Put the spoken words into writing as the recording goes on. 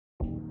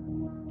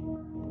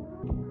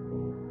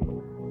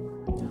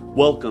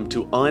Welcome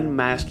to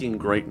Unmasking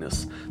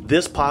Greatness.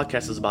 This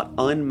podcast is about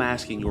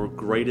unmasking your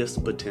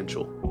greatest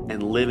potential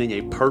and living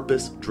a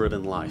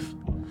purpose-driven life.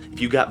 If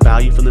you got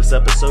value from this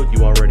episode,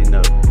 you already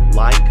know.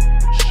 Like,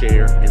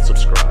 share, and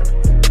subscribe.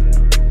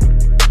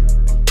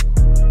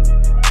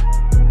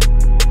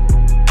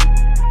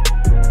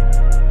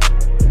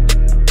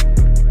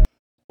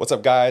 What's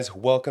up, guys?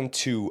 Welcome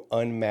to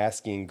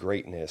Unmasking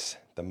Greatness,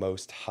 the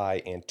most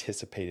high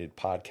anticipated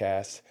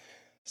podcast.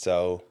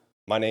 So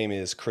my name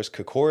is Chris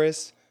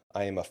Kakouras.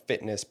 I am a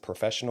fitness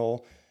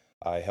professional.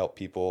 I help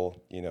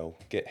people,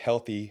 get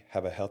healthy,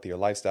 have a healthier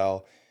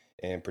lifestyle,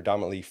 and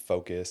predominantly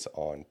focus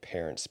on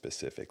parents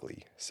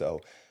specifically.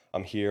 So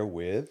I'm here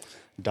with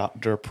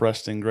Dr.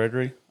 Preston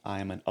Gregory.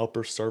 I am an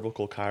upper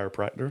cervical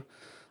chiropractor.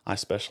 I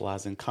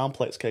specialize in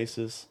complex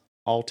cases,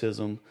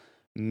 autism,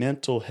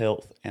 mental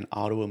health, and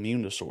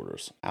autoimmune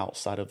disorders.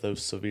 Outside of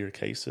those severe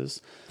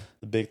cases,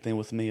 the big thing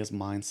with me is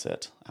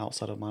mindset.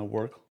 Outside of my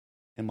work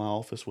in my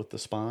office with the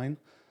spine,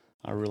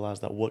 I realize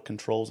that what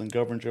controls and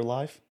governs your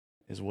life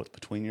is what's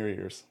between your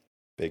ears.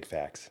 Big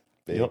facts.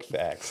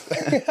 Facts.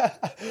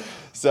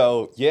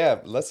 So yeah,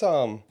 let's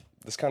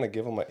kind of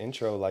give them an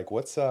intro. Like,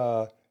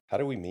 how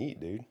do we meet,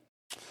 dude?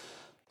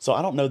 So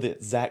I don't know the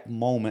exact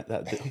moment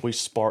that we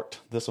sparked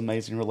this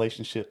amazing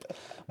relationship,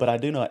 but I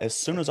do know as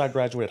soon as I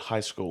graduated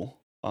high school,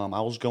 I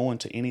was going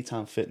to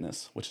Anytime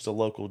Fitness, which is a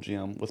local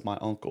gym, with my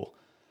uncle.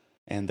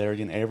 And there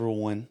again,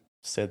 everyone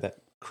said that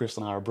Chris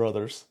and I are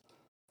brothers.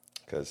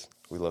 Because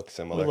we look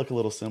similar. We look a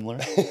little similar.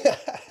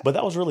 But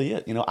that was really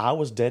it. I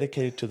was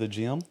dedicated to the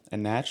gym,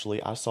 and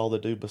naturally I saw the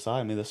dude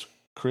beside me, this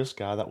Chris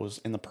guy that was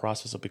in the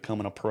process of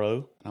becoming a pro.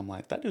 And I'm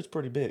like, that dude's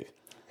pretty big.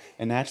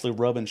 And naturally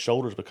rubbing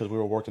shoulders because we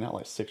were working out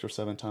like 6 or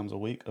 7 times a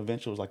week.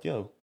 Eventually it was like,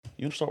 yo,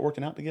 you want to start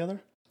working out together?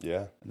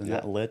 Yeah. And then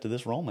that led to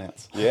this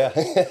romance. Yeah.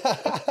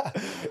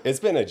 It's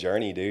been a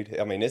journey, dude.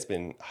 I mean,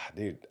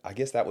 I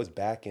guess that was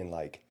back in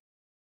like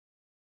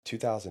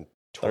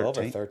 2012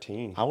 or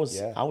 13. I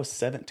was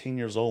 17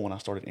 years old when I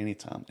started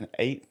Anytime. And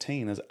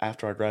 18 is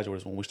after I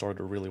graduated is when we started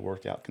to really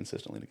work out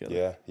consistently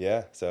together.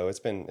 Yeah. So it's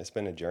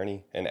been a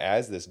journey. And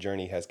as this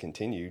journey has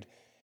continued,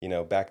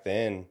 back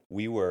then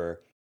we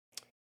were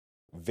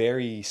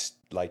very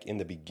like in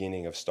the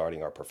beginning of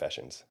starting our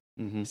professions.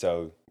 Mm-hmm.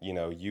 So,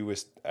 you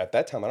was at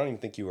that time, I don't even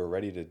think you were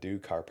ready to do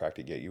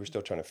chiropractic yet. You were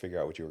still trying to figure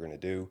out what you were going to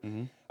do.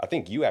 Mm-hmm. I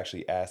think you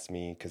actually asked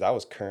me, because I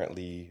was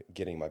currently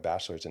getting my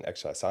bachelor's in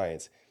exercise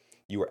science.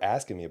 You were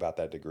asking me about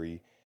that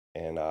degree,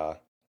 and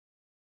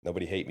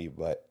nobody hate me,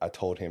 but I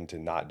told him to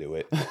not do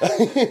it.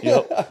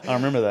 Yep, I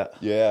remember that.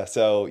 Yeah,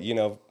 so,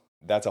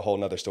 that's a whole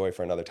nother story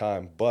for another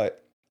time.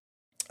 But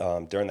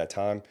during that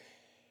time,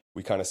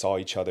 we kind of saw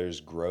each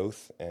other's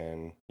growth,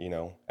 and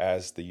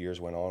as the years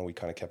went on, we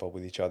kind of kept up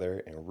with each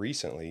other. And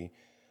recently,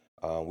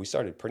 we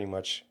started pretty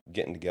much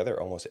getting together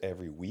almost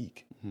every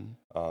week,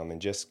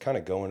 and just kind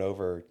of going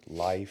over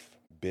life,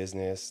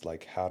 business,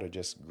 like how to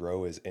just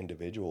grow as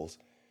individuals.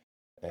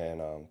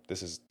 And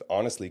this is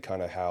honestly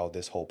kind of how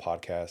this whole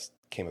podcast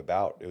came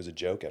about. It was a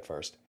joke at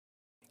first.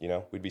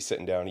 We'd be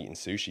sitting down eating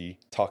sushi,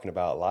 talking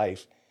about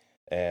life,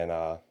 and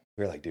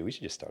we were like, dude, we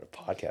should just start a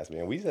podcast,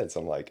 man. We said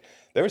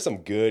there were some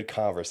good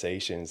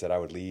conversations that I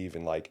would leave,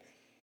 and like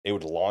it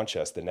would launch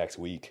us the next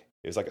week.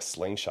 It was like a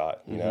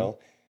slingshot, you know?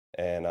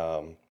 And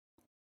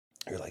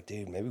we were like,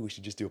 dude, maybe we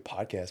should just do a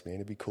podcast, man.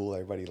 It'd be cool.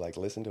 Everybody like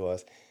listen to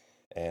us.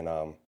 And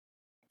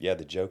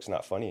the joke's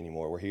not funny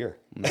anymore. We're here.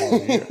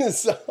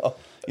 So,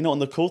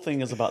 and the cool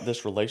thing is about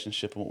this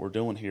relationship and what we're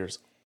doing here is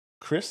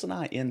Chris and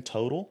I in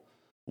total,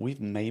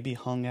 we've maybe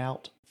hung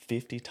out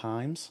 50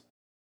 times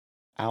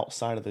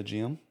outside of the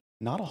gym.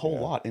 Not a whole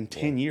lot. In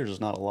 10 years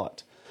is not a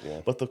lot. Yeah.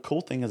 But the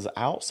cool thing is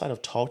outside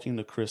of talking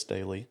to Chris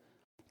daily,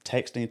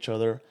 texting each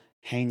other,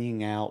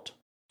 hanging out,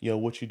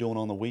 what you doing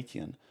on the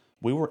weekend,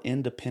 we were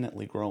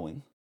independently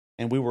growing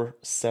and we were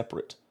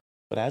separate.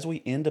 But as we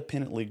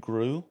independently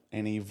grew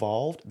and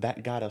evolved,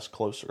 that got us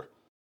closer.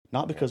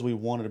 Not because we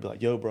wanted to be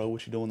like, yo, bro,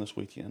 what you doing this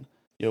weekend?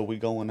 Yo, we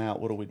going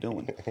out. What are we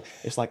doing?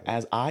 It's like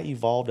as I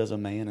evolved as a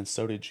man and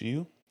so did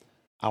you,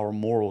 our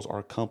morals,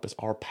 our compass,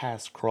 our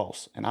paths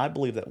cross. And I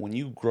believe that when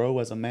you grow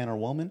as a man or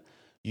woman,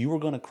 you are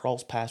going to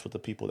cross paths with the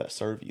people that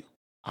serve you.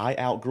 I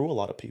outgrew a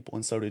lot of people,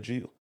 and so did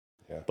you.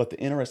 Yeah. But the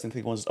interesting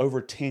thing was, over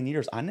 10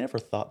 years, I never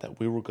thought that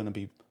we were going to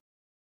be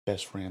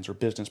best friends or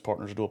business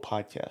partners or do a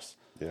podcast.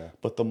 Yeah.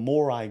 But the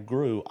more I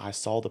grew, I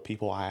saw the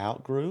people I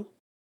outgrew,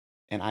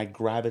 and I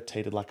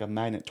gravitated like a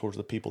magnet towards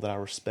the people that I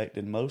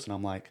respected most. And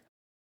I'm like,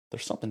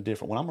 there's something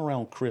different. When I'm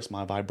around Chris,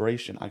 my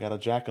vibration, I got a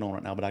jacket on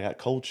right now, but I got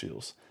cold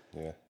chills.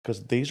 Yeah.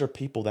 Because these are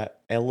people that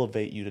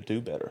elevate you to do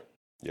better.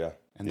 Yeah.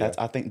 And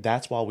I think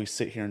that's why we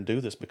sit here and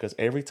do this, because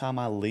every time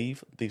I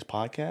leave these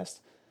podcasts,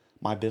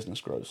 my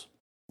business grows.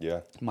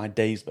 Yeah. My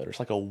day's better. It's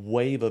like a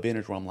wave of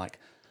energy where I'm like,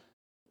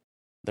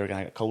 they're going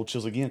to get cold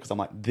chills again, because I'm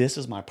like, this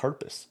is my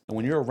purpose. And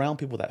when you're around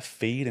people that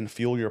feed and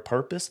fuel your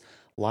purpose,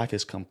 life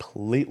is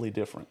completely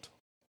different.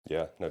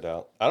 Yeah, no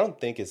doubt. I don't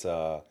think it's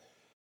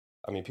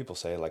people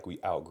say like we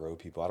outgrow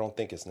people. I don't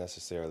think it's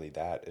necessarily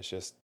that. It's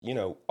just,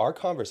 our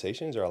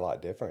conversations are a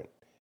lot different.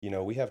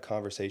 We have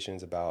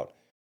conversations about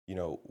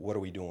what are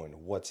we doing?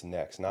 What's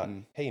next? Not,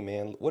 hey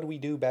man, what do we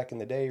do back in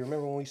the day?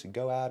 Remember when we used to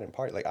go out and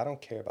party? Like, I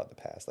don't care about the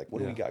past. Like, what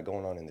do we got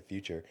going on in the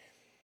future?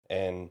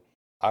 And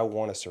I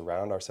want to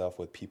surround ourselves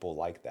with people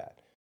like that.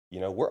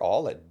 We're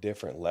all at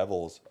different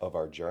levels of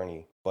our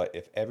journey, but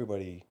if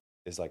everybody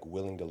is like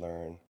willing to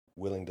learn,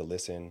 willing to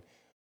listen,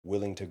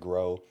 willing to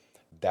grow,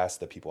 that's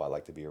the people I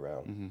like to be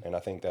around. And I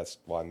think that's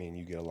why me and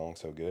you get along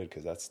so good,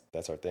 because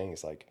that's our thing.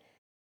 It's like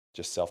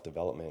just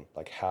self-development.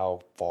 Like,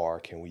 how far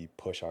can we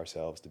push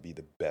ourselves to be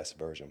the best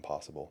version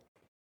possible?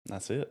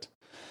 That's it.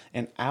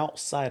 And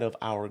outside of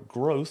our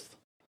growth,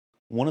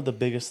 one of the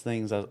biggest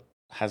things that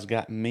has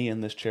got me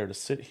in this chair to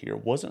sit here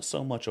wasn't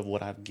so much of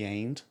what I've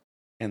gained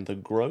and the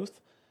growth.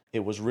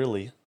 It was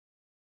really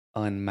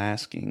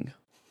unmasking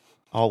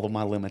all of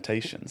my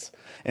limitations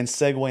and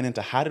segueing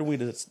into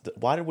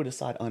why did we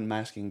decide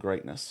unmasking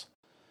greatness?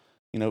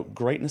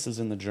 Greatness is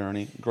in the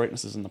journey,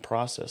 greatness is in the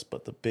process,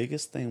 but the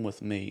biggest thing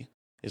with me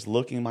is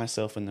looking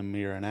myself in the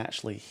mirror and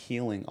actually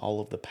healing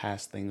all of the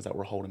past things that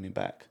were holding me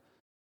back.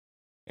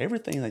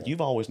 Everything that you've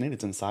always needed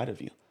is inside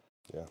of you.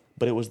 Yeah.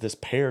 But it was this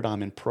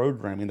paradigm in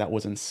programming that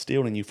was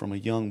instilled in you from a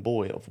young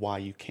boy of why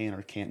you can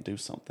or can't do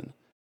something.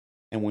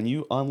 And when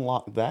you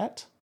unlock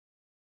that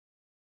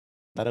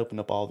opened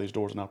up all these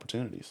doors and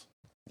opportunities.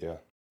 Yeah.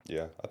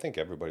 Yeah. I think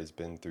everybody's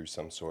been through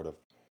some sort of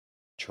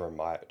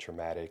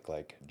traumatic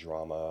like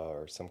drama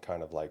or some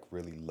kind of like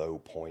really low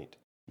point.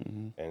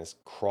 And it's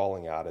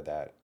crawling out of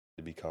that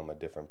to become a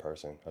different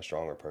person, a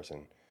stronger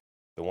person.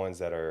 The ones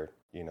that are,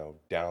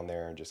 down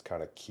there and just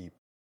kind of keep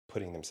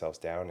putting themselves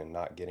down and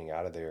not getting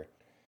out of there.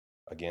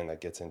 Again,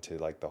 that gets into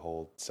like the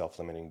whole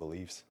self-limiting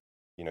beliefs.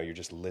 You're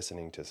just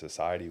listening to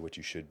society, what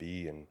you should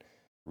be. And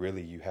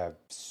really you have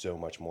so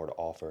much more to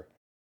offer.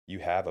 You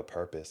have a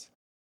purpose,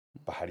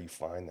 but how do you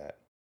find that?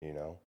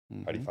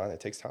 How do you find that? It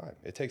takes time.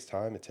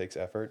 It takes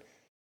effort,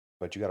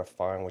 but you got to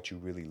find what you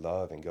really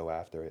love and go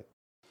after it.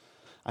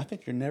 I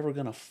think you're never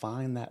going to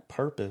find that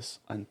purpose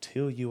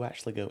until you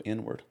actually go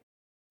inward.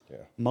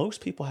 Yeah.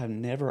 Most people have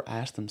never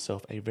asked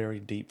themselves a very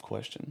deep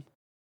question.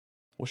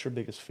 What's your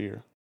biggest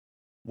fear?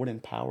 What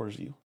empowers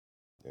you?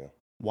 Yeah.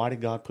 Why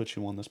did God put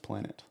you on this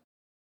planet?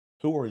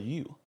 Who are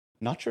you?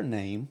 Not your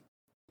name,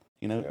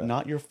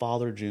 not your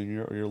father,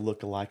 junior, or your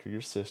lookalike or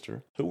your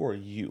sister. Who are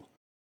you?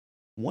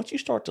 Once you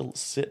start to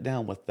sit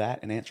down with that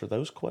and answer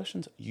those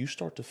questions, you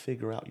start to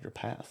figure out your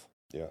path.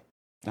 Yeah.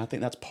 And I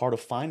think that's part of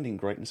finding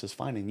greatness is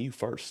finding you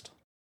first.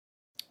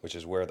 Which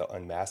is where the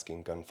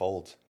unmasking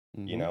unfolds.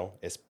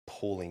 It's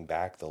pulling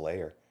back the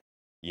layer,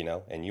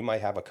 and you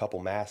might have a couple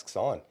masks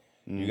on.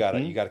 You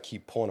gotta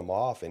keep pulling them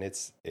off, and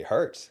it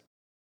hurts.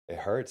 It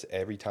hurts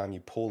every time you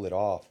pull it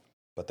off.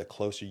 But the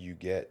closer you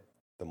get,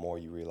 the more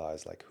you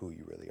realize like who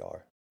you really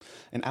are.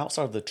 And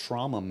outside of the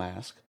trauma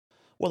mask,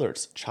 whether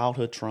it's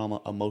childhood trauma,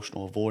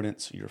 emotional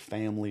avoidance, your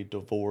family,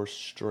 divorce,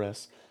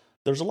 stress,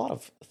 there's a lot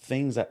of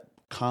things that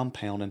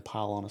compound and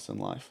pile on us in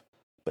life.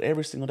 But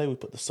every single day we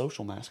put the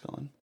social mask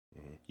on.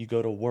 You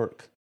go to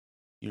work,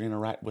 you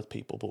interact with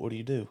people, but what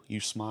do? You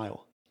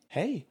smile.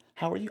 Hey,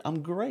 how are you?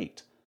 I'm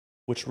great.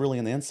 Which really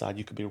on the inside,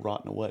 you could be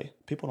rotting away.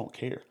 People don't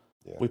care.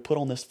 Yeah. We put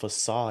on this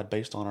facade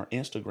based on our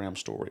Instagram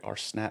story, our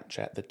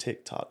Snapchat, the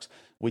TikToks.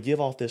 We give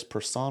off this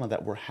persona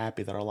that we're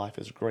happy that our life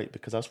is great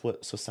because that's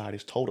what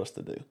society's told us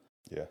to do.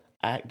 Yeah.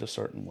 Act a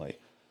certain way.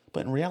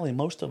 But in reality,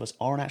 most of us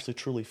aren't actually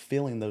truly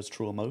feeling those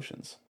true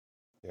emotions.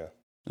 Yeah.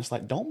 It's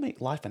like, don't make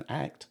life an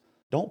act.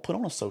 Don't put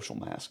on a social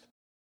mask.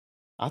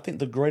 I think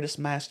the greatest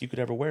mask you could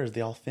ever wear is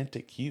the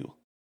authentic you.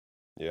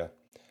 Yeah.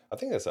 I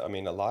think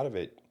a lot of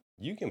it,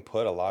 you can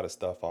put a lot of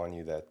stuff on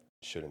you that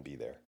shouldn't be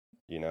there.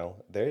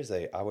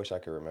 I wish I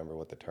could remember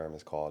what the term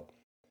is called.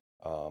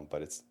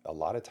 But it's a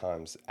lot of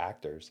times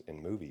actors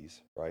in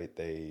movies, right?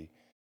 They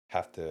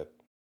have to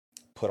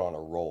put on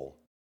a role,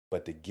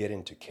 but to get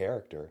into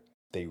character,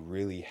 they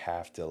really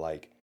have to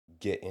like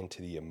get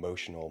into the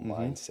emotional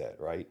mindset,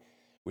 right?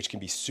 Which can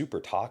be super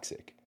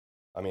toxic.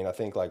 I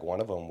think like one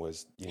of them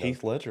was,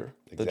 Heath Ledger,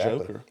 exactly, the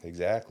Joker.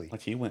 Exactly.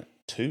 Like he went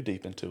too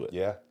deep into it.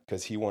 Yeah,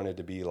 because he wanted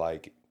to be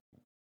like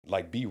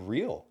be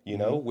real,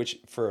 which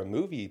for a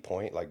movie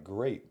point, like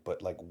great,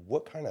 but like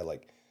what kind of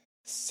like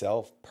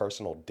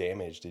personal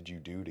damage did you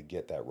do to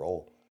get that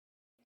role?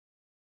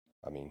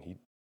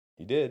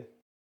 He did,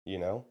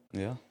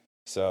 Yeah.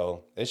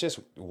 So it's just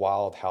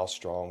wild how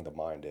strong the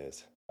mind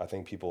is. I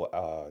think people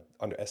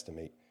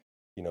underestimate,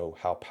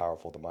 how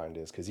powerful the mind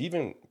is. Because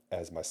even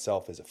as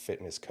myself as a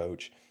fitness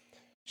coach,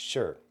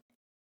 sure,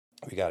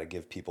 we got to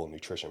give people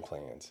nutrition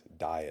plans,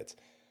 diets,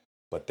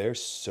 but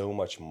there's so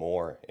much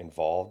more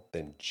involved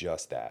than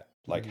just that.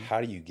 Like,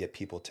 how do you get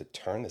people to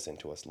turn this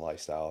into a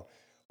lifestyle,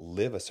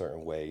 live a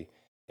certain way,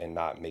 and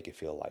not make it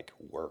feel like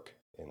work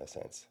in a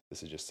sense?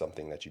 This is just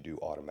something that you do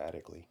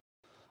automatically.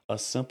 A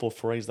simple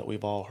phrase that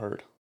we've all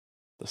heard.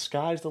 The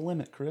sky's the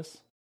limit, Chris.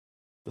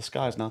 The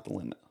sky's not the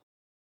limit.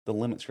 The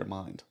limit's your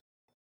mind.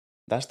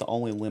 That's the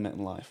only limit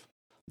in life.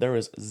 There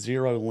is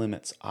zero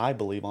limits, I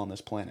believe, on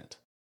this planet.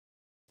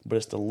 But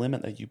it's the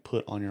limit that you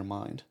put on your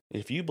mind.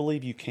 If you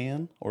believe you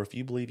can, or if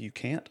you believe you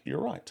can't,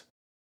 you're right.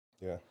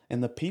 Yeah.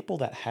 And the people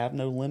that have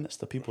no limits,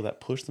 the people that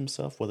push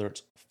themselves, whether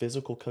it's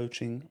physical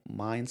coaching,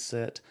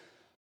 mindset,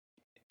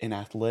 in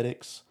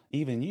athletics,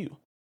 even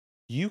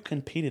you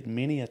competed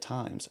many a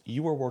times.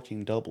 You were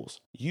working doubles.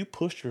 You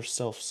pushed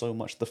yourself so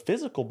much. The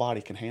physical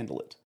body can handle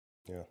it.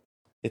 Yeah.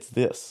 It's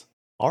this.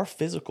 Our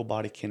physical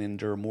body can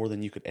endure more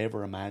than you could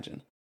ever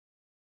imagine.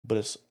 But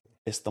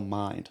it's the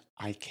mind.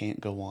 I can't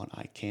go on.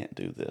 I can't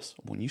do this.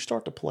 When you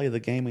start to play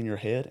the game in your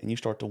head and you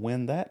start to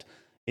win that,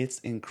 it's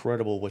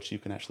incredible what you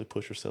can actually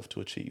push yourself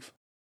to achieve.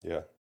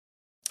 Yeah.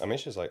 I mean,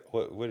 it's just like,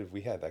 what if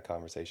we had that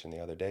conversation the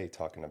other day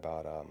talking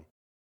about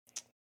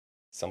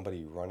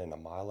somebody running a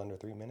mile under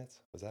 3 minutes?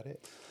 Was that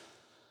it?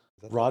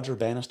 Roger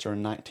Bannister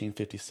in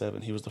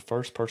 1957, he was the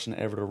first person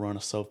ever to run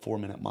a sub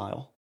 4-minute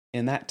mile.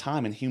 In that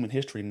time in human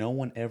history, no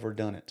one ever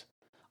done it.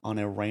 On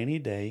a rainy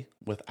day,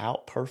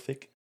 without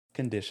perfect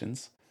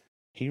conditions,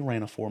 he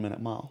ran a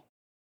 4-minute mile.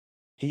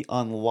 He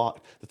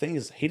unlocked, the thing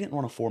is, he didn't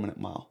run a 4-minute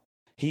mile.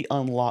 He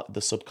unlocked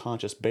the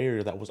subconscious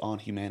barrier that was on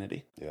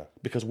humanity. Yeah.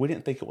 Because we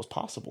didn't think it was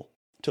possible.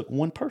 It took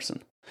one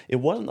person. It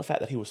wasn't the fact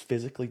that he was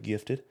physically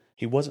gifted.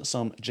 He wasn't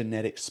some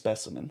genetic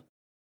specimen.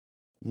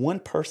 One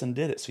person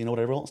did it. So you know what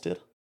everyone else did?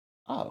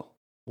 Oh,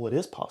 well, it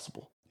is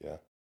possible. Yeah.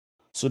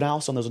 So now all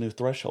of a sudden there's a new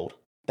threshold.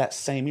 That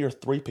same year,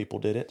 3 people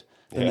did it.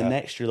 Then the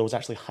next year, there was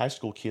actually high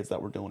school kids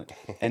that were doing it.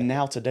 And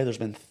now today, there's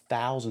been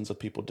thousands of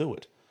people do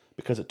it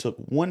because it took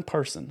one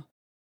person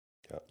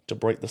to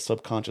break the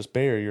subconscious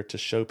barrier to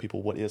show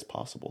people what is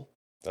possible.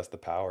 That's the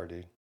power,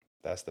 dude.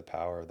 That's the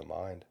power of the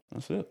mind.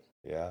 That's it.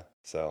 Yeah.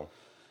 So,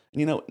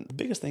 you know, the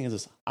biggest thing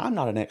is I'm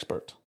not an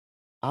expert.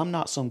 I'm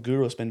not some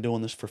guru that's been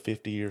doing this for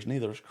 50 years.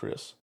 Neither is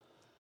Chris.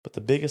 But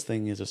the biggest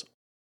thing is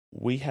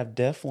we have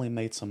definitely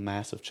made some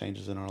massive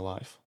changes in our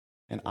life.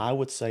 And I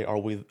would say, are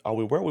we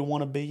where we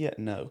want to be yet?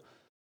 No.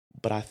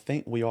 But I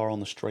think we are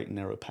on the straight and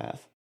narrow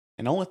path.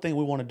 And the only thing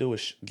we want to do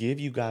is give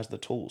you guys the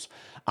tools.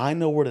 I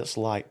know what it's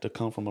like to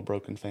come from a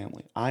broken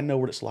family. I know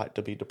what it's like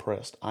to be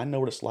depressed. I know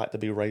what it's like to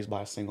be raised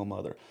by a single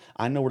mother.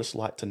 I know what it's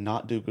like to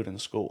not do good in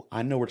school.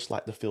 I know what it's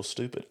like to feel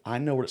stupid. I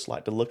know what it's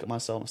like to look at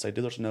myself and say,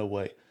 dude, there's no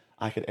way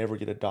I could ever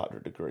get a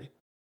doctorate degree.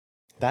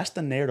 That's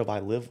the narrative I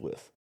live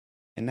with.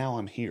 And now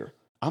I'm here.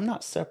 I'm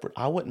not separate.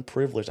 I wasn't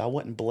privileged. I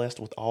wasn't blessed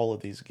with all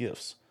of these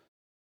gifts.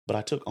 But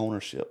I took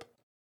ownership.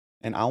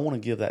 And I want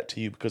to give that to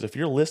you because if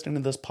you're listening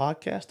to this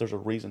podcast, there's a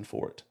reason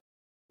for it.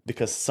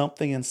 Because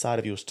something inside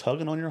of you is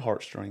tugging on your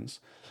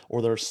heartstrings,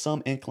 or there's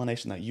some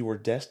inclination that you were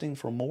destined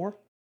for more,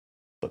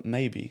 but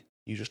maybe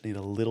you just need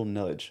a little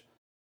nudge.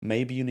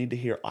 Maybe you need to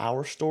hear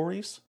our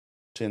stories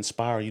to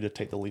inspire you to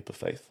take the leap of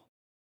faith.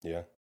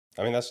 Yeah.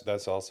 I mean,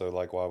 that's also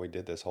like why we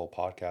did this whole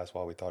podcast,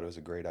 why we thought it was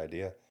a great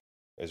idea,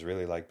 is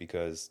really like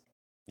because,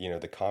 you know,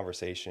 the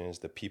conversations,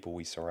 the people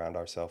we surround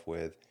ourselves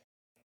with,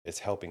 it's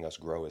helping us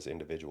grow as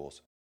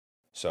individuals.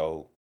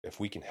 So if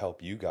we can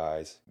help you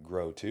guys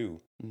grow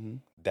too,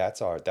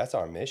 that's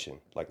our mission.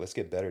 Like, let's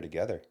get better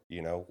together.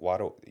 You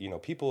know,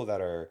 people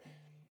that are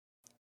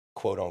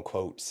quote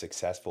unquote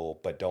successful,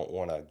 but don't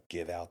want to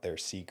give out their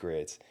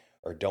secrets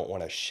or don't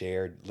want to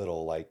share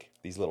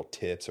these little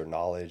tips or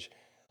knowledge.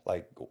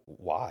 Like,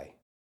 why?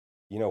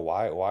 You know,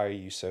 why are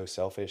you so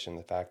selfish in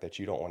the fact that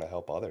you don't want to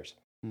help others?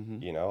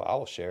 You know, I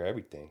will share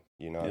everything.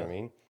 You know what I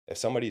mean? If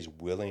somebody's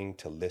willing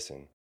to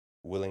listen,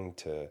 willing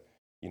to,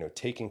 you know,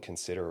 take in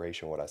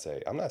consideration what I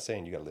say. I'm not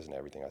saying you got to listen to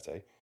everything I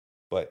say,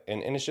 but,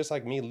 and it's just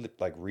like me,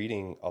 like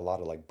reading a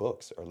lot of like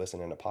books or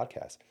listening to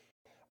podcasts.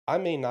 I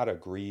may not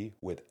agree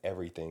with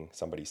everything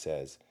somebody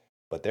says,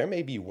 but there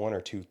may be 1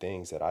 or 2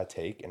 things that I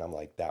take and I'm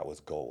like, that was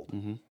gold,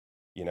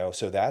 you know?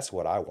 So that's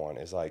what I want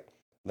is like,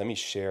 let me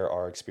share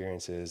our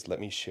experiences. Let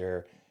me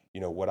share,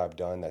 you know, what I've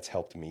done that's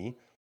helped me.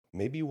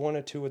 Maybe 1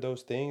 or 2 of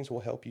those things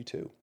will help you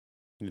too.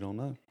 You don't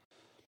know.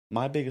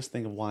 My biggest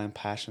thing of why I'm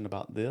passionate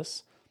about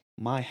this,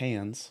 my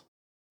hands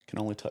can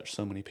only touch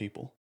so many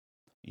people.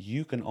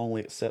 You can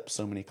only accept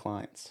so many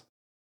clients.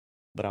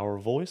 But our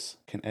voice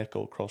can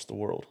echo across the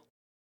world.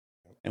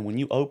 And when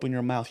you open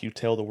your mouth, you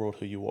tell the world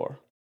who you are.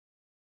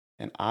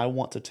 And I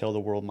want to tell the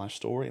world my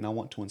story, and I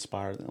want to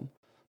inspire them.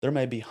 There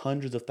may be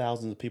hundreds of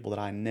thousands of people that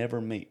I never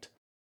meet.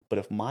 But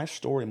if my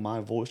story, my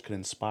voice could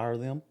inspire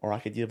them, or I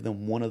could give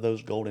them one of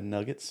those golden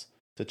nuggets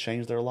to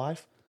change their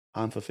life,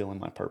 I'm fulfilling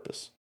my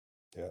purpose.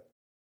 Yeah.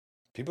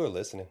 People are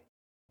listening.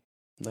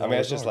 They I mean,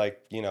 it's just are.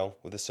 like, you know,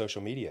 with the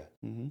social media,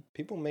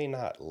 people may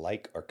not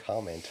like or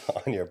comment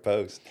on your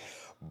post,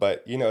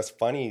 but, you know, it's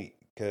funny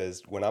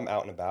because when I'm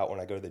out and about, when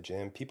I go to the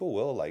gym, people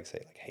will like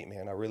say like, hey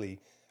man, I really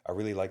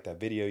like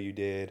that video you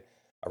did.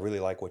 I really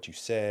like what you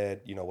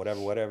said, you know,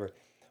 whatever.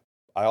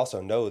 I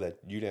also know that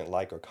you didn't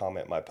like or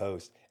comment my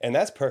post, and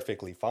that's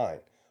perfectly fine.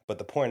 But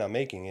the point I'm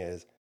making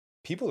is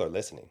people are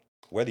listening,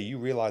 whether you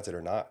realize it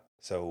or not.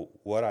 So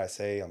what I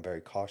say, I'm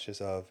very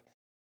cautious of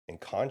and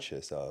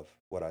conscious of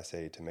what I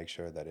say to make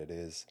sure that it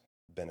is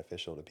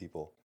beneficial to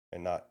people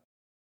and not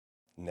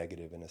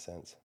negative in a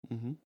sense.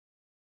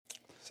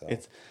 So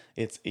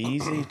It's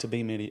easy to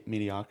be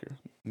mediocre.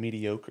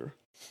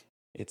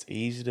 It's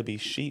easy to be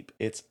sheep.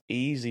 It's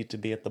easy to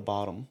be at the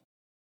bottom.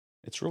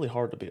 It's really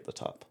hard to be at the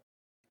top.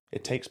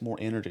 It takes more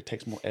energy. It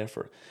takes more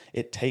effort.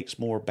 It takes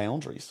more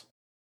boundaries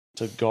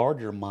to guard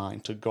your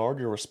mind, to guard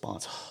your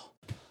response.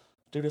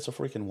 Dude, it's a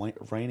freaking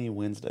rainy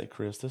Wednesday,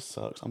 Chris. This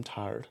sucks. I'm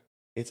tired.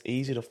 It's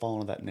easy to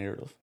fall into that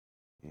narrative.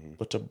 Mm-hmm.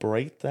 But to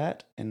break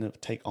that and to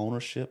take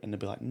ownership and to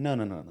be like,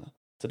 no.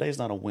 Today's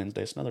not a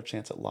Wednesday. It's another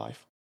chance at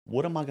life.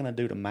 What am I going to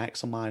do to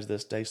maximize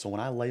this day so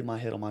when I lay my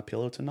head on my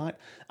pillow tonight,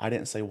 I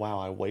didn't say, wow,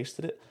 I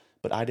wasted it,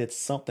 but I did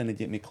something to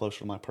get me closer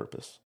to my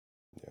purpose.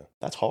 Yeah.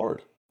 That's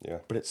hard. Yeah.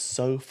 But it's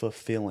so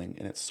fulfilling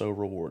and it's so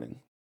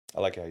rewarding.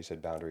 I like how you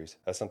said boundaries.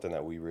 That's something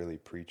that we really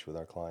preach with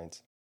our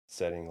clients,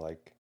 setting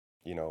like,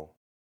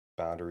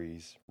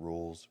 boundaries,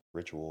 rules,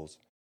 rituals,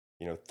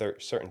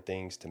 certain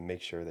things to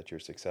make sure that you're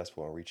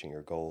successful in reaching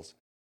your goals.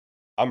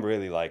 I'm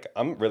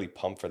really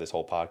pumped for this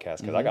whole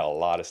podcast because I got a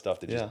lot of stuff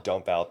to just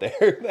dump out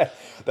there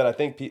that I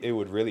think it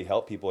would really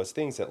help people. It's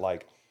things that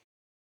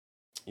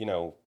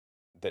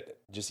that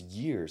just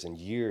years and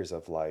years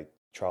of like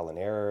trial and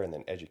error and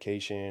then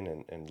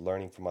education and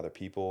learning from other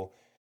people.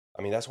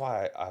 I mean, that's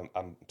why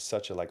I'm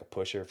such a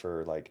pusher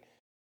for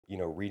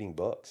reading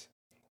books,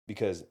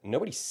 because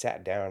nobody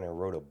sat down and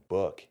wrote a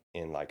book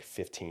in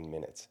 15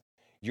 minutes.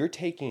 You're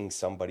taking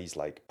somebody's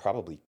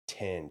probably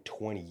 10,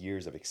 20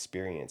 years of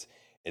experience,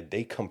 and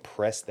they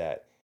compress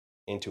that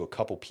into a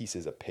couple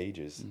pieces of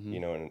pages,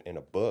 in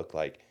a book.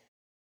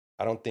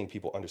 I don't think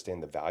people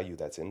understand the value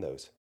that's in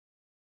those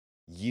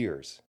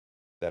years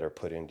that are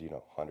put into,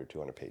 100,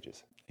 200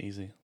 pages.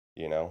 Easy.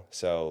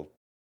 So,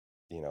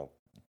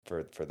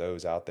 for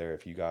those out there,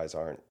 if you guys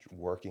aren't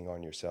working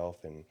on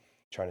yourself and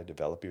trying to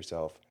develop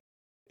yourself,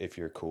 if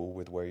you're cool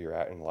with where you're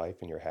at in life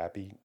and you're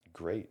happy,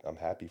 great. I'm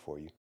happy for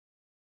you.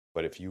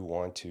 But if you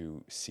want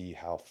to see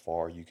how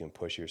far you can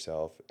push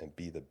yourself and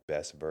be the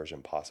best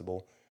version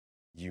possible,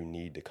 you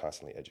need to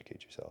constantly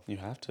educate yourself. You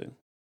have to.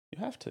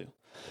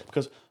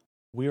 Because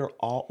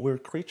we're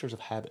creatures of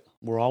habit.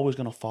 We're always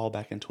going to fall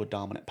back into a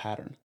dominant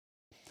pattern.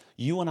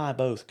 You and I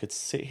both could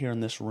sit here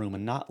in this room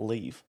and not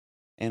leave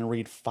and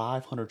read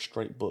 500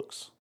 straight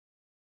books.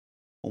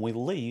 When we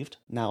leave,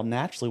 now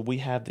naturally we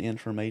have the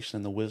information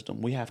and the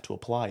wisdom. We have to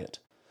apply it.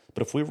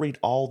 But if we read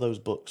all those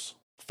books,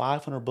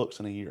 500 books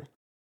in a year,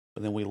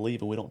 but then we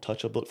leave and we don't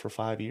touch a book for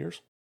 5 years,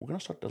 we're going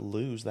to start to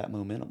lose that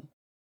momentum.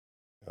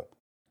 Yep.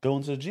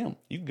 Going to the gym.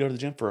 You can go to the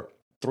gym for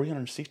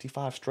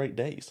 365 straight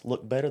days,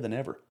 look better than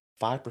ever,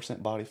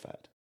 5% body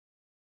fat.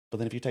 But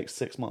then if you take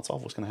 6 months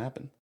off, what's going to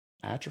happen?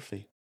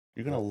 Atrophy.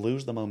 You're going to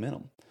lose the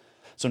momentum.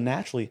 So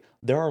naturally,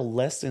 there are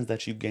lessons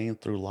that you gain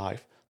through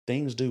life.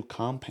 Things do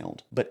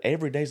compound, but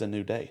every day's a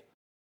new day.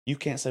 You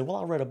can't say, well,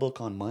 I read a book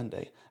on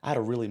Monday. I had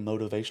a really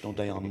motivational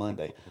day on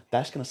Monday.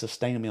 That's going to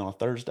sustain me on a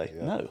Thursday.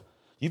 Yeah. No.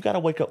 You've got to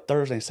wake up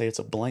Thursday and say it's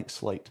a blank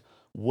slate.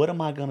 What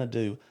am I going to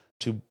do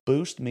to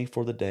boost me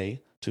for the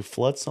day, to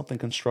flood something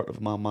constructive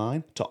in my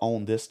mind, to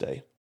own this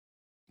day?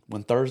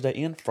 When Thursday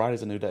ends,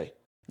 Friday's a new day.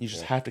 You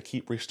just have to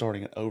keep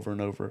restarting it over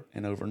and over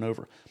and over and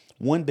over.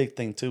 One big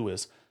thing, too,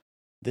 is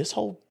this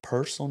whole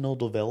personal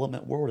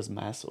development world is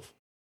massive.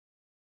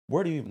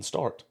 Where do you even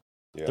start?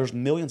 Yeah. There's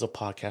millions of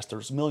podcasts.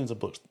 There's millions of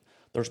books.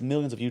 There's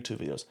millions of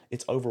YouTube videos.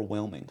 It's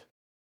overwhelming.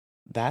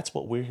 That's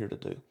what we're here to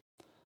do.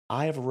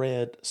 I have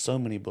read so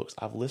many books.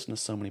 I've listened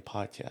to so many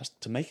podcasts.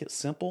 To make it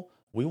simple,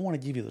 we want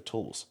to give you the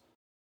tools.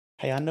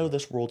 Hey, I know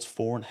this world's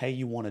foreign. Hey,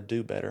 you want to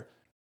do better.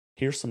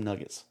 Here's some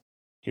nuggets.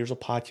 Here's a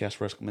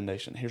podcast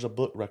recommendation. Here's a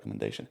book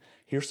recommendation.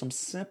 Here's some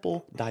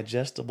simple,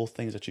 digestible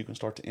things that you can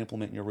start to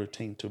implement in your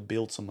routine to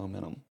build some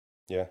momentum.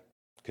 Yeah,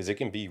 because it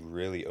can be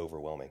really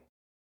overwhelming.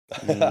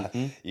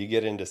 Mm-hmm. You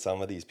get into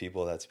some of these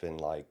people that's been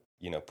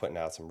putting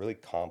out some really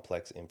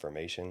complex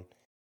information.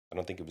 I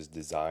don't think it was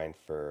designed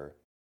for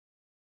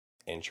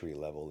entry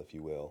level, if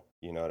you will.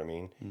 You know what I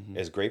mean? Mm-hmm.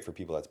 It's great for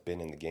people that's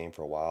been in the game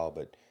for a while,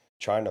 but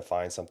trying to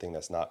find something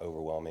that's not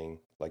overwhelming,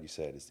 like you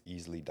said, is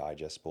easily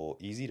digestible,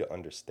 easy to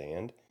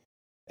understand,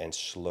 and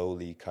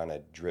slowly kind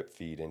of drip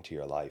feed into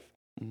your life.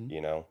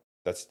 Mm-hmm.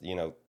 That's,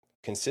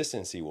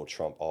 consistency will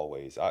trump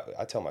always.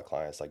 I tell my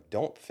clients,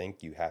 don't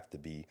think you have to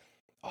be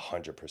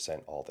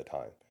 100% all the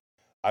time.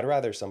 I'd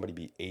rather somebody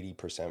be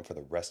 80% for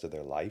the rest of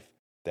their life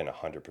than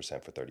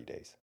 100% for 30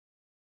 days.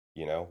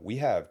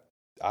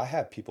 I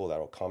have people that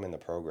will come in the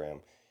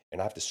program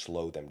and I have to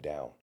slow them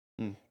down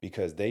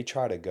because they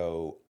try to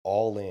go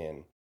all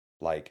in,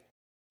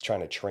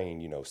 trying to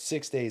train,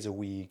 6 days a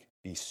week,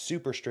 be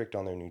super strict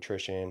on their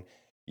nutrition,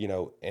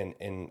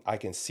 and I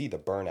can see the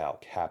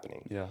burnout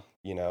happening. Yeah.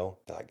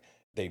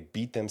 They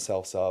beat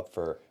themselves up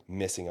for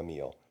missing a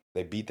meal.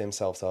 They beat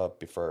themselves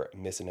up for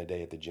missing a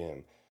day at the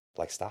gym.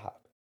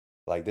 Stop.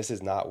 This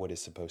is not what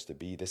it's supposed to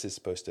be. This is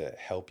supposed to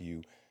help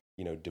you,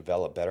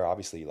 develop better,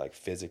 obviously,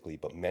 physically,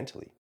 but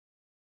mentally.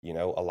 A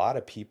lot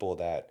of people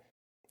that,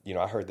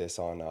 I heard this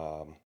on,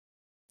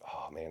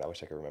 I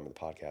wish I could remember the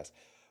podcast.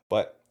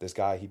 But this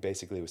guy, he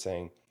basically was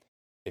saying,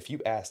 if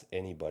you asked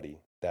anybody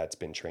that's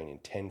been training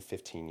 10,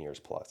 15 years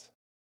plus,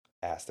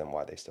 ask them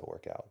why they still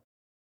work out.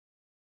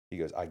 He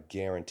goes, I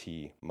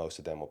guarantee most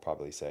of them will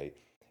probably say,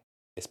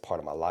 it's part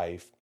of my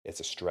life. It's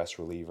a stress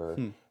reliever.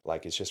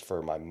 It's just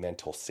for my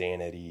mental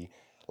sanity.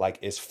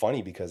 It's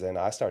funny because then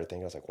I started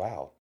thinking, I was like,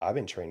 wow, I've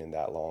been training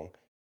that long.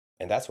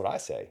 And that's what I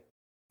say.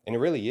 And it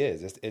really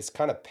is. It's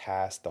kind of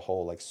past the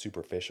whole like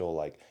superficial,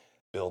 like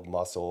build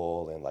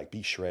muscle and like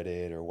be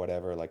shredded or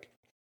whatever. Like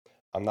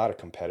I'm not a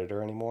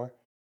competitor anymore.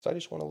 So I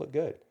just want to look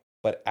good.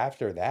 But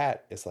after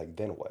that, it's like,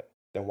 then what?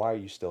 Then why are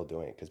you still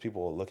doing it? Because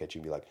people will look at you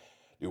and be like,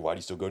 dude, why do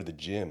you still go to the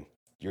gym?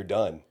 You're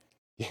done.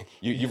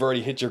 You've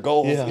already hit your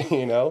goals, Yeah.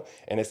 you know?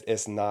 And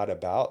it's not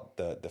about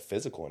the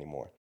physical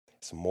anymore.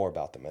 It's more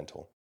about the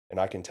mental. And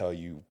I can tell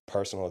you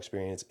personal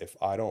experience, if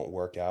I don't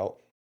work out,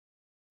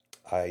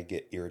 I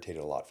get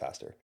irritated a lot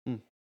faster,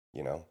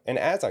 you know? And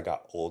as I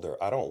got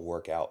older, I don't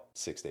work out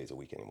 6 days a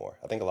week anymore.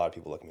 I think a lot of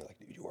people look at me like,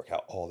 dude, you work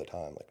out all the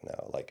time. Like,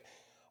 no, like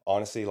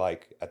honestly,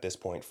 like at this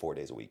point, 4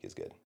 days a week is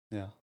good.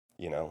 Yeah.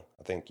 You know,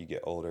 I think you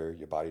get older,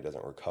 your body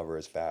doesn't recover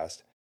as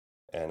fast.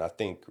 And I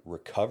think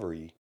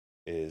recovery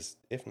is,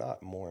 if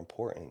not more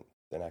important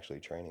than actually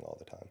training all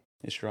the time.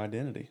 It's your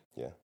identity.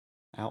 Yeah.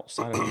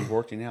 Outside of you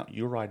working out,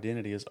 your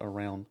identity is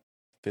around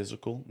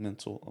physical,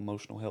 mental,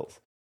 emotional health.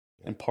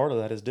 Yeah. And part of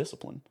that is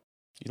discipline.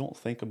 You don't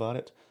think about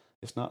it.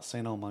 It's not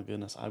saying, oh my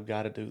goodness, I've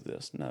got to do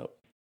this. No,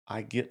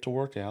 I get to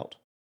work out.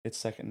 It's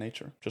second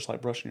nature, just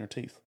like brushing your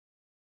teeth.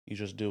 You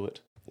just do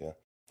it. Yeah.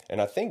 And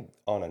I think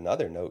on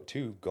another note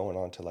too, going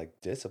on to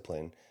like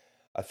discipline,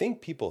 I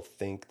think people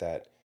think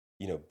that,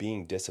 you know,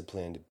 being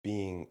disciplined,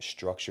 being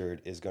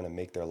structured is going to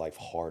make their life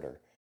harder.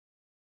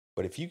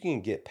 But if you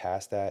can get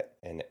past that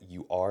and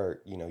you are,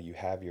 you know, you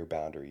have your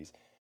boundaries,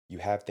 you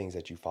have things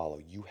that you follow,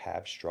 you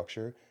have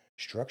structure,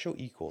 structure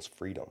equals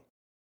freedom.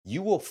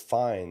 You will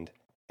find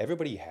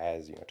everybody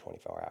has, you know,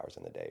 24 hours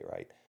in the day,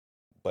 right?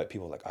 But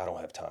people are like, I don't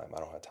have time. I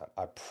don't have time.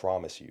 I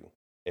promise you,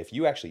 if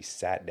you actually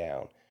sat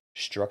down,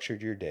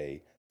 structured your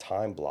day,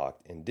 time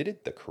blocked, and did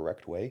it the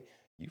correct way,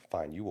 you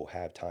find you will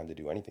have time to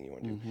do anything you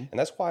want to do. And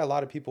that's why a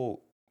lot of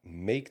people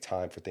make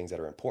time for things that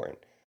are important.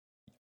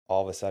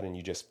 All of a sudden,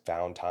 you just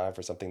found time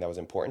for something that was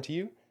important to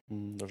you.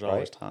 There's right?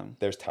 always time.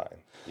 There's time,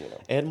 you know.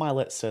 Ed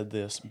Mylett said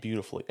this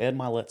beautifully. Ed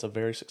Mylett's a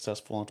very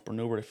successful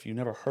entrepreneur. If you've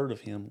never heard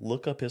of him,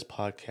 look up his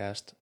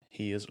podcast.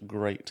 He is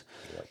great.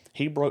 Yep.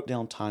 He broke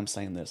down time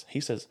saying this.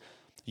 He says,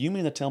 you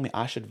mean to tell me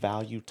I should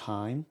value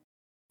time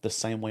the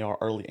same way our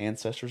early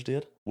ancestors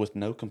did, with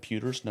no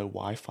computers, no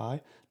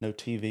Wi-Fi, no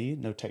TV,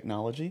 no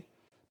technology?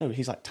 No,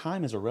 he's like,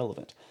 time is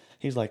irrelevant.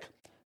 He's like,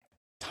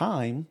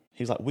 time,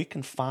 he's like, we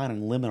confine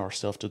and limit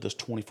ourselves to this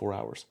 24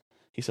 hours.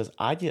 He says,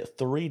 I get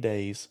 3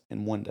 days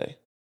in one day.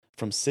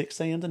 From 6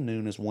 a.m. to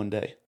noon is one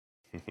day.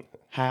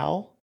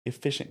 How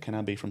efficient can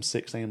I be from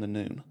 6 a.m. to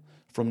noon?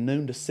 From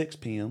noon to 6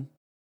 p.m.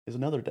 is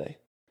another day.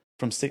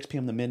 From 6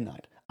 p.m. to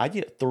midnight. I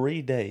get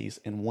 3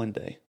 days in one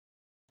day.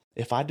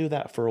 If I do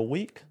that for a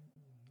week,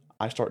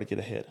 I start to get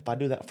ahead. If I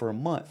do that for a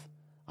month,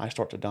 I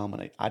start to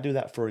dominate. I do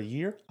that for a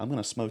year, I'm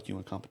going to smoke you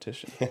in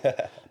competition.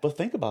 But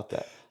think about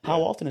that.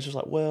 How often it's just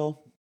like,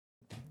 well,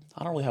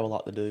 I don't really have a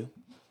lot to do.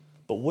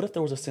 But what if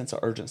there was a sense of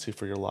urgency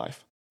for your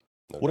life?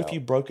 No What doubt. if you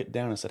broke it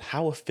down and said,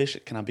 how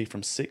efficient can I be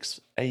from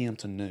 6 a.m.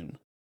 to noon?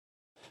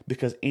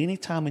 Because any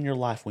time in your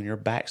life when your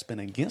back's been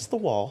against the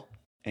wall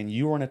and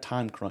you were in a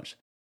time crunch,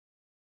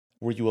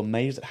 were you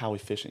amazed at how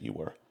efficient you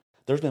were?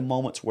 There's been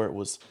moments where it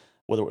was,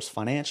 whether it was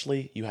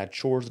financially, you had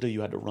chores to do,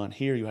 you had to run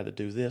here, you had to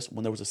do this.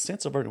 When there was a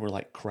sense of urgency, we're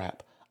like,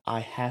 crap,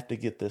 I have to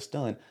get this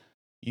done.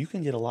 You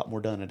can get a lot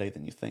more done in a day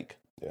than you think.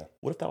 Yeah.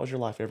 What if that was your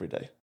life every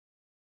day?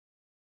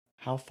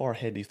 How far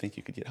ahead do you think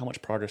you could get? How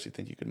much progress do you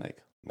think you could make?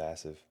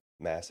 Massive.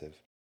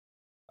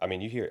 I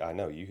mean, I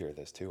know you hear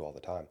this too all the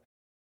time.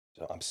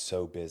 So I'm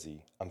so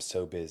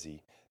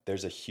busy.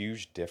 There's a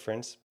huge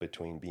difference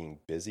between being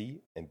busy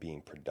and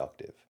being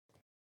productive.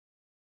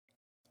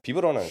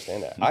 People don't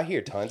understand that. I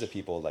hear tons of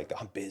people like,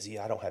 I'm busy,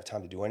 I don't have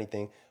time to do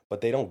anything,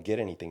 but they don't get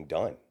anything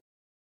done.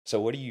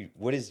 So what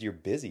is your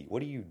busy?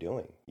 What are you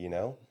doing? You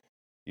know,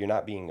 you're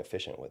not being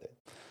efficient with it.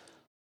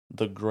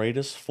 The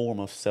greatest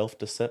form of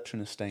self-deception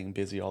is staying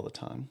busy all the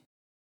time.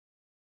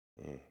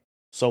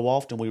 So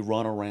often we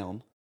run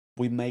around,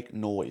 we make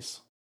noise.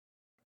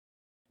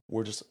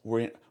 We're just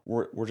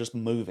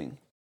moving.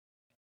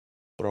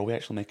 But are we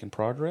actually making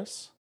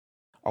progress?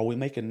 Are we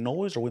making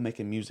noise or are we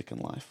making music in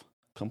life?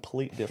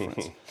 Complete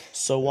difference.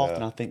 So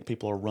often I think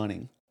people are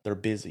running. They're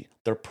busy.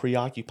 They're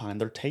preoccupying.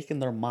 They're taking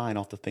their mind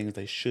off the things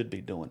they should be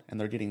doing, and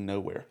they're getting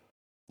nowhere.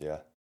 Yeah.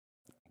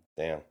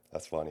 Damn,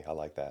 that's funny. I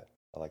like that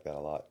a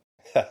lot.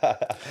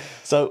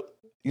 So,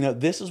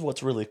 this is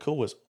what's really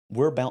cool is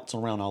we're bouncing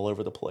around all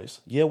over the place.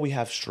 Yeah, we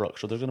have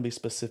structure. There's going to be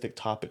specific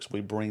topics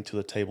we bring to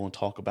the table and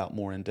talk about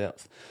more in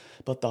depth.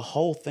 But the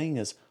whole thing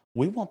is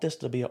we want this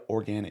to be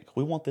organic.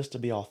 We want this to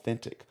be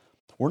authentic.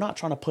 We're not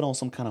trying to put on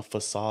some kind of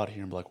facade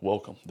here and be like,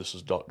 welcome, this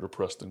is Dr.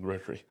 Preston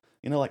Gregory.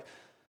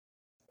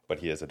 But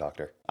he is a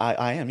doctor.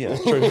 I am, yeah,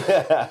 it's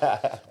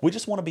true. We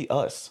just want to be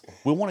us.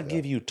 We want to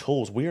give you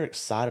tools. We are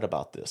excited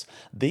about this.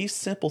 These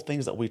simple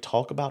things that we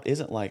talk about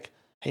isn't like,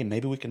 hey,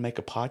 maybe we can make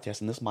a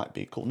podcast and this might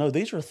be cool. No,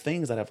 these are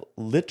things that have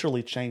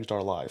literally changed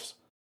our lives.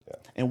 Yeah.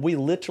 And we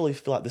literally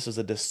feel like this is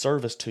a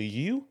disservice to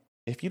you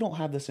if you don't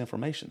have this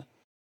information.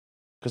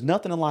 Because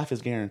nothing in life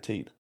is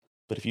guaranteed.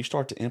 But if you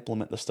start to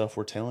implement the stuff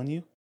we're telling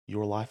you,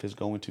 your life is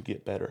going to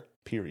get better,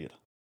 period.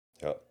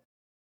 Yep.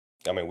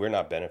 I mean, we're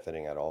not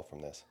benefiting at all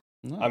from this.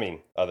 No. I mean,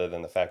 other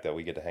than the fact that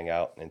we get to hang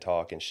out and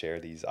talk and share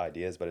these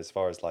ideas, but as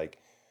far as like,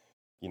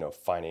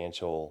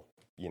 financial,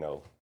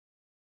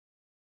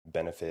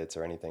 benefits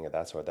or anything of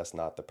that sort, that's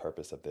not the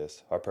purpose of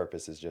this. Our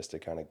purpose is just to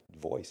kind of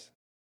voice,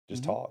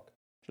 just talk.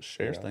 Just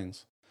share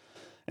things.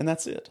 And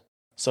that's it.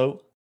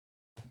 So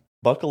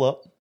buckle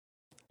up,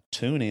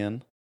 tune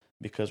in,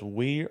 because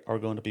we are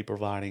going to be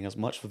providing as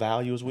much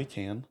value as we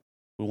can.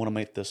 We want to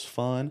make this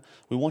fun.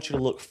 We want you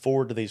to look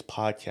forward to these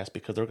podcasts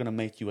because they're going to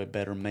make you a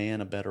better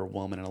man, a better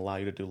woman, and allow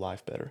you to do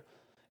life better.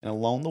 And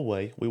along the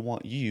way, we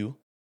want you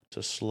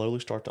to slowly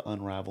start to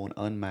unravel and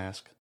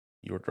unmask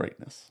your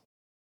greatness.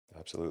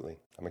 Absolutely.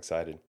 I'm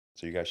excited.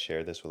 So you guys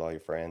share this with all your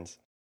friends,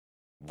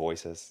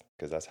 voice us,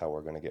 because that's how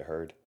we're going to get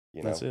heard.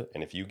 That's it.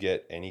 And if you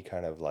get any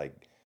kind of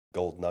like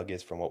gold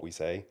nuggets from what we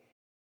say,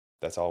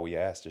 that's all we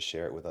ask. Just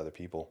share it with other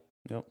people.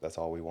 Yep. That's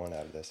all we want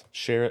out of this.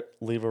 Share it,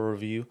 leave a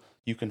review.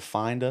 You can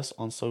find us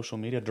on social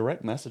media,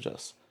 direct message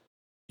us.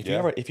 If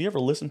you ever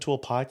listen to a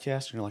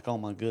podcast and you're like, oh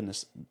my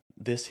goodness,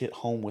 this hit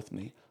home with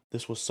me.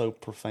 This was so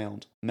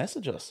profound.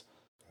 Message us.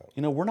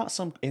 We're not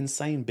some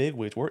insane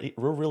bigwigs. We're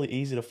really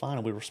easy to find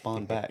and we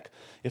respond back.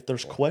 If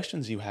there's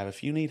questions you have,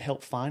 if you need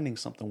help finding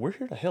something, we're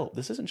here to help.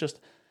 This isn't just,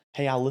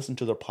 hey, I listened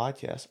to their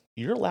podcast.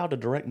 You're allowed to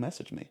direct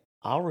message me.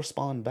 I'll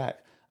respond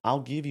back.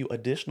 I'll give you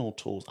additional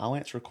tools. I'll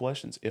answer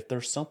questions. If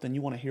there's something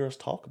you want to hear us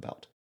talk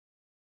about,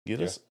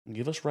 give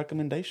us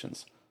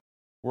recommendations.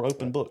 We're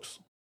open books.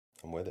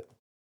 I'm with it.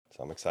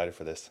 So I'm excited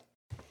for this.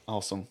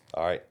 Awesome.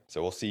 All right.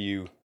 So we'll see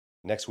you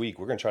next week.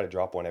 We're going to try to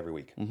drop one every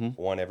week.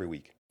 One every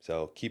week.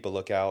 So keep a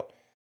lookout.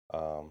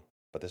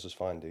 But this was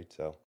fun, dude.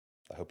 So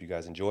I hope you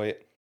guys enjoy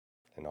it.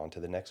 And on to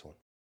the next one.